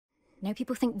Now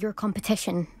people think you're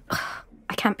competition. Ugh,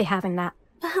 I can't be having that.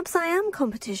 Perhaps I am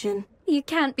competition. You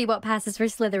can't be what passes for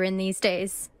Slytherin these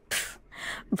days. Pfft,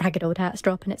 ragged old hat's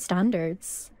dropping its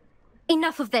standards.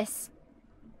 Enough of this.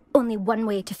 Only one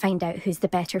way to find out who's the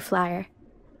better flyer.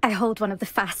 I hold one of the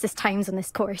fastest times on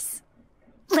this course.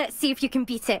 Let's see if you can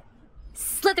beat it.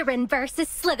 Slytherin versus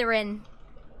Slytherin.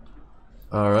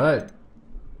 Alright.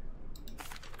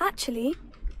 Actually,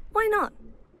 why not?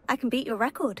 I can beat your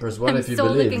record. There's one if you I'm so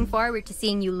believe. looking forward to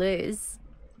seeing you lose.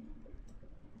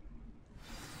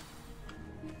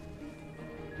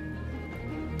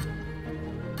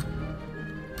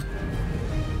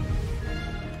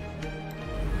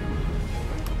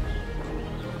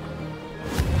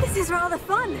 This is rather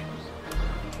fun.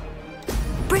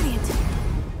 Brilliant.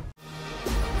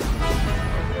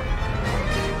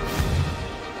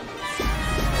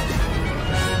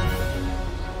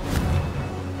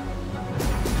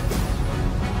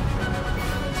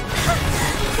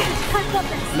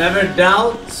 Never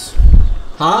doubt.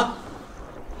 Huh?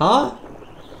 Huh?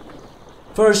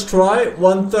 First try,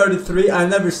 133. I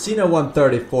never seen a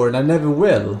 134 and I never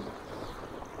will.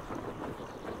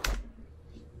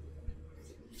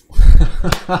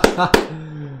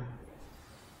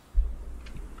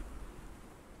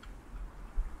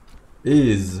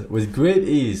 Ease, with great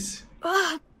ease.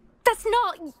 That's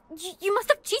not... You must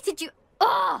have cheated, you...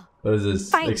 Ugh! What is this?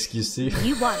 Fine. xQc?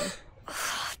 You won.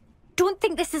 Don't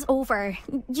think this is over.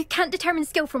 You can't determine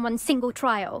skill from one single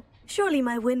trial. Surely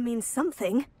my win means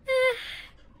something.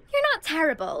 You're not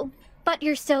terrible, but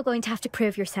you're still going to have to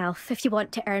prove yourself if you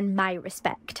want to earn my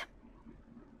respect.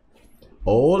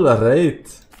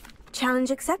 Alright. Challenge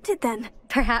accepted then.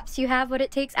 Perhaps you have what it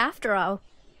takes after all.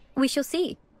 We shall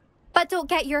see. But don't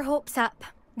get your hopes up.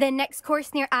 The next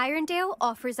course near Irondale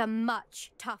offers a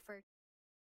much tougher...